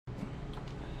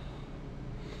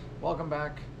Welcome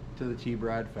back to the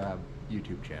TBrad Fab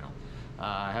YouTube channel.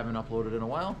 I haven't uploaded in a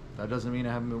while. That doesn't mean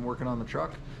I haven't been working on the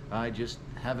truck. I just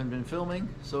haven't been filming.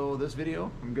 So this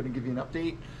video, I'm going to give you an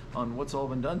update on what's all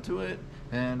been done to it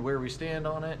and where we stand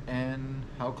on it and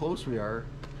how close we are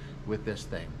with this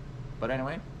thing. But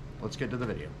anyway, let's get to the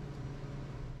video.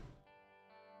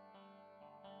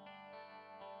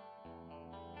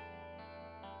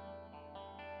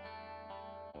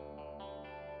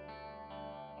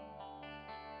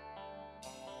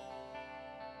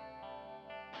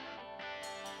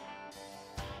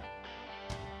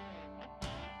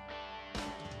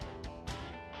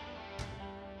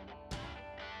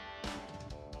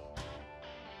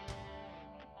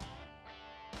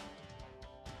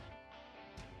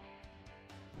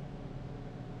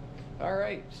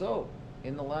 Alright, so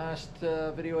in the last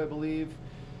video, I believe,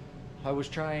 I was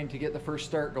trying to get the first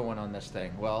start going on this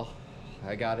thing. Well,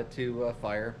 I got it to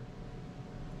fire,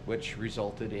 which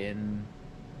resulted in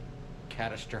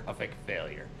catastrophic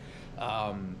failure.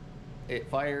 It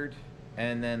fired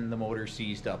and then the motor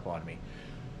seized up on me.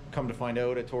 Come to find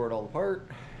out, I tore it all apart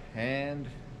and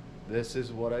this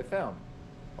is what I found.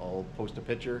 I'll post a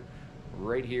picture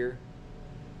right here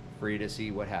for you to see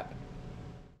what happened.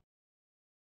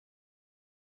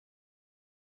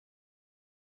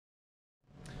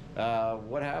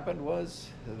 What happened was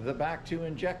the back two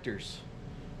injectors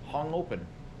hung open,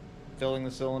 filling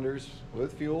the cylinders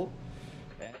with fuel.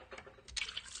 And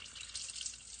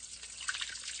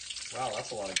wow,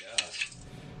 that's a lot of gas.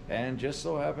 And just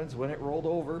so happens when it rolled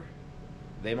over,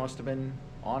 they must have been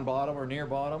on bottom or near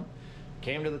bottom,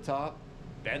 came to the top,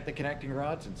 bent the connecting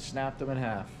rods and snapped them in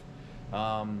half.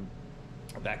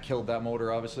 That killed that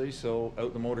motor obviously, so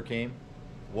out the motor came.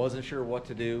 Wasn't sure what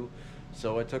to do,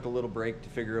 so I took a little break to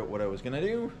figure out what I was gonna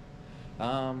do.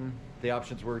 The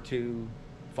options were to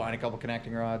find a couple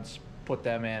connecting rods, put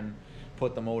them in,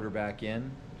 put the motor back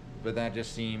in, but that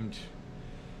just seemed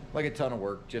like a ton of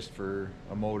work just for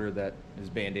a motor that is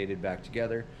band-aided back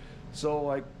together. So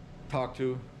I talked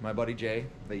to my buddy Jay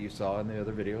that you saw in the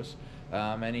other videos,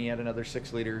 and he had another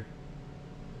 6-liter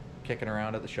kicking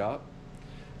around at the shop.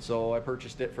 So I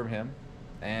purchased it from him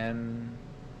and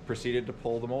proceeded to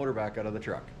pull the motor back out of the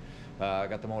truck.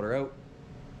 Got the motor out,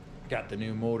 got the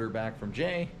new motor back from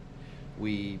Jay.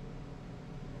 We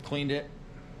cleaned it,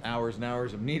 hours and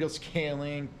hours of needle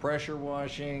scaling, pressure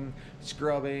washing,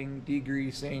 scrubbing,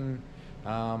 degreasing,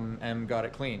 and got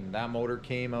it clean. That motor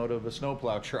came out of a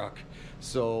snowplow truck,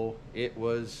 so it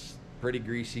was pretty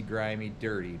greasy, grimy,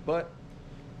 dirty, but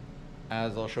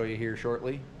as I'll show you here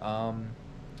shortly,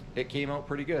 it came out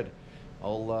pretty good.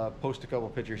 I'll post a couple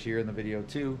pictures here in the video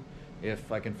too,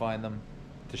 if I can find them,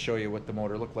 to show you what the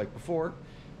motor looked like before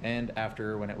and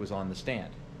after when it was on the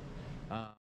stand.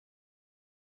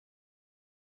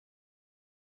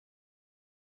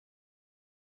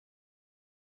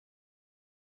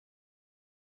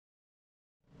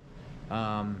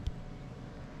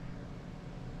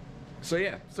 So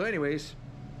yeah, so anyways,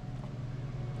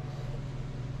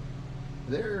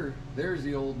 there's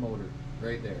the old motor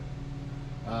right there.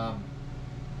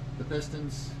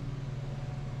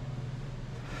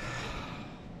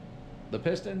 The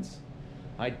pistons,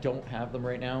 I don't have them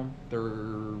right now.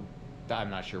 I'm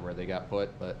not sure where they got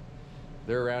put, but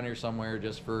they're around here somewhere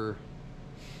just for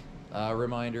a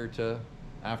reminder to,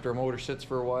 after a motor sits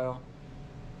for a while,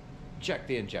 check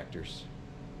the injectors.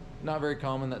 Not very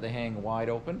common that they hang wide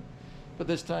open, but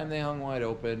this time they hung wide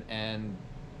open and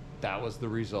that was the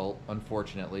result,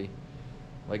 unfortunately.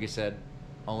 Like I said,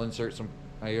 I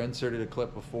inserted a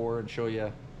clip before and show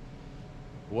you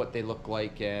what they look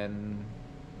like, and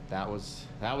that was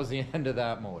the end of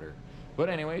that motor. But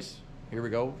anyways, here we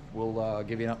go. We'll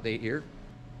give you an update here.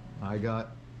 I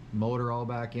got motor all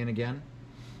back in again.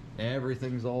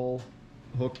 Everything's all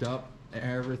hooked up.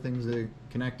 Everything's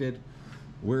connected.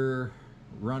 We're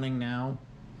running now.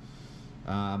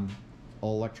 All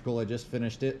electrical. I just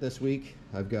finished it this week.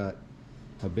 I've got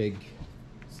a big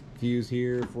fuse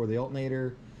here for the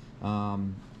alternator. All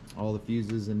the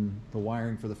fuses and the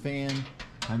wiring for the fan.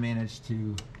 I managed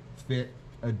to fit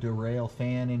a derail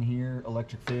fan in here,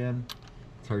 electric fan.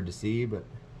 It's hard to see, but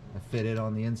I fit it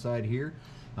on the inside here.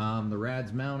 The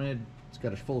rad's mounted. It's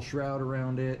got a full shroud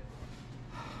around it.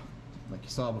 Like you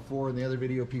saw before in the other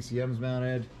video, PCM's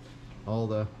mounted. All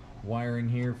the wiring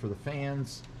here for the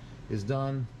fans is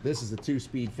done. This is a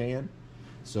 2-speed fan,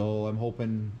 so I'm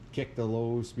hoping kick the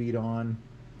low speed on,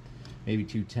 maybe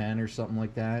 210 or something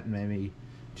like that, and maybe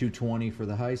 220 for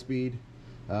the high speed.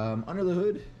 Under the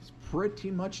hood, it's pretty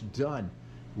much done.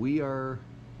 We're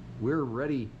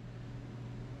ready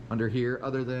under here,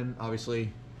 other than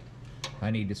obviously I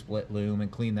need to split loom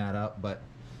and clean that up, but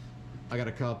I got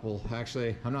a couple,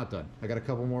 actually, I'm not done. I got a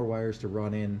couple more wires to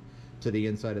run in to the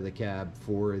inside of the cab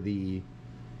for the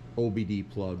OBD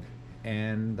plug.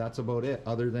 And that's about it,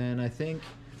 other than I think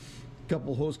a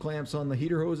couple hose clamps on the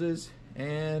heater hoses,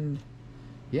 and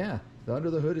yeah, the under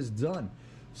the hood is done.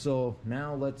 So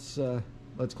now let's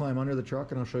climb under the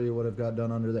truck and I'll show you what I've got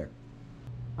done under there.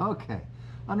 Okay,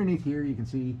 underneath here you can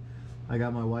see I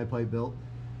got my Y pipe built.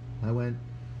 I went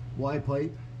Y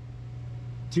pipe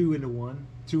 2 into 1,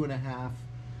 2.5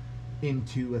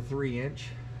 into a 3-inch.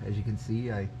 As you can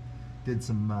see, I did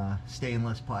some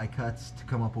stainless pie cuts to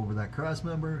come up over that cross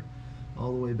member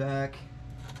all the way back,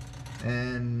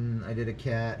 and I did a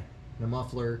cat and a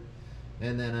muffler,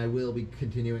 and then I will be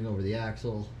continuing over the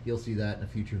axle. You'll see that in a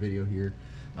future video here.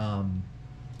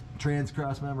 Trans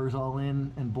cross members all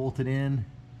in and bolted in.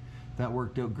 That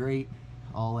worked out great.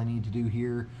 All I need to do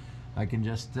here, I can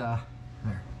just there,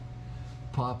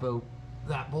 pop out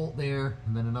that bolt there,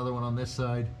 and then another one on this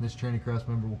side. This tranny cross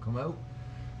member will come out.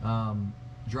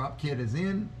 Drop kit is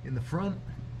in the front,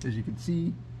 as you can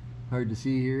see. Hard to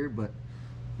see here, but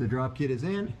the drop kit is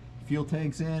in, fuel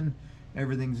tank's in,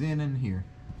 everything's in here.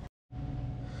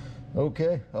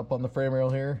 Okay, up on the frame rail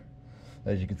here,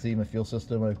 as you can see, my fuel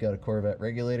system, I've got a Corvette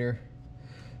regulator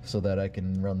so that I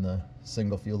can run the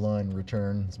single fuel line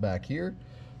returns back here.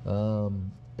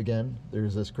 Again,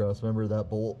 there's this cross member. That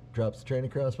bolt drops the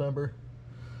tranny cross member.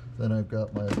 Then I've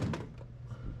got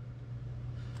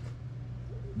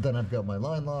my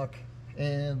line lock,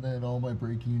 and then all my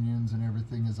brake unions and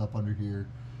everything is up under here,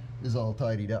 is all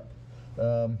tidied up.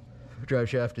 Drive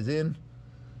shaft is in,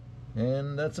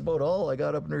 and that's about all I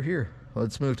got up under here.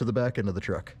 Let's move to the back end of the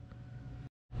truck.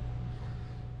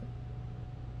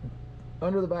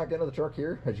 Under the back end of the truck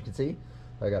here, as you can see,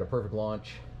 I got a perfect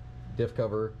launch diff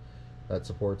cover that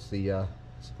supports the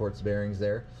bearings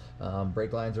there.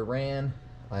 Brake lines are ran.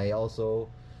 I also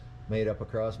made up a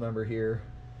cross member here,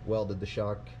 welded the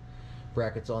shock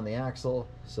brackets on the axle,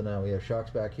 so now we have shocks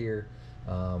back here.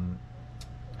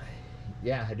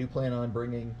 Yeah, I do plan on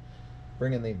bringing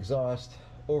the exhaust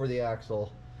over the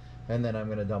axle, and then I'm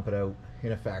going to dump it out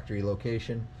in a factory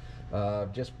location.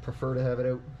 Just prefer to have it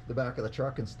out the back of the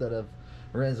truck instead of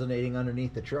resonating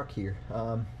underneath the truck here.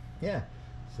 Yeah,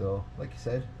 so like I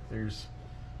said, there's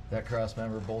that cross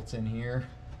member bolts in here,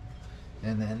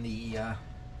 and then the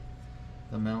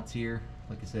mounts here,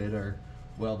 like I said, are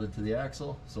welded to the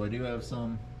axle. So I do have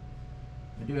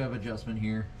adjustment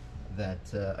here that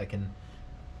I can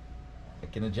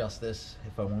adjust this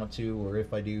if I want to, or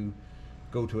if I do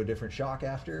go to a different shock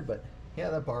after. But yeah,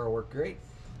 that bar will work great.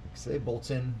 Like I say,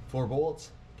 bolts in, 4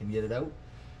 bolts, can get it out.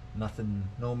 Nothing,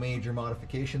 no major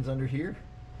modifications under here.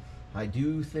 I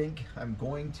do think I'm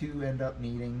going to end up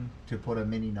needing to put a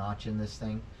mini notch in this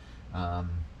thing. I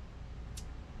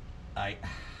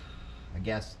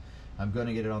guess I'm going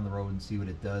to get it on the road and see what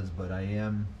it does, but I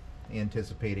am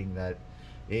anticipating that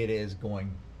it is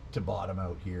going to bottom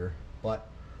out here, but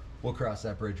we'll cross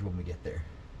that bridge when we get there.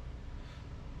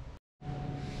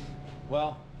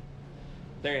 Well,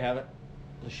 there you have it.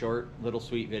 A short little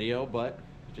sweet video, but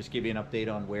just give you an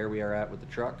update on where we are at with the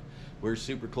truck. We're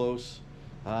super close.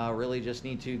 Really just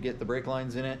need to get the brake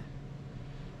lines in it,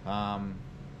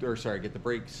 get the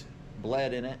brakes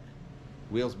bled in it,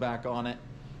 wheels back on it,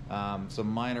 some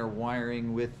minor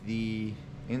wiring with the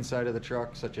inside of the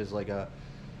truck, such as like a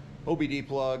OBD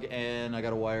plug, and I got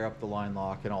to wire up the line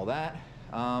lock and all that.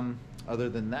 Other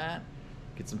than that,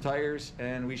 get some tires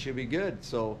and we should be good.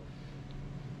 So,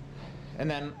 and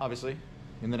then obviously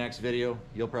in the next video,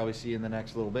 you'll probably see in the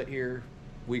next little bit here,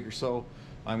 week or so,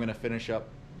 I'm going to finish up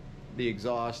the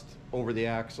exhaust over the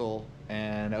axle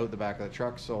and out the back of the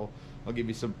truck. So I'll give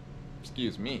you some,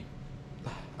 I'm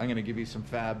going to give you some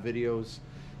fab videos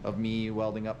of me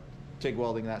welding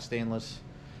that stainless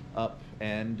up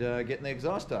and getting the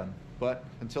exhaust done. But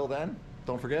until then,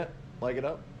 don't forget, like it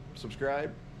up,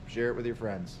 subscribe, share it with your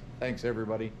friends. Thanks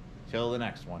everybody. Till the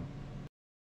next one.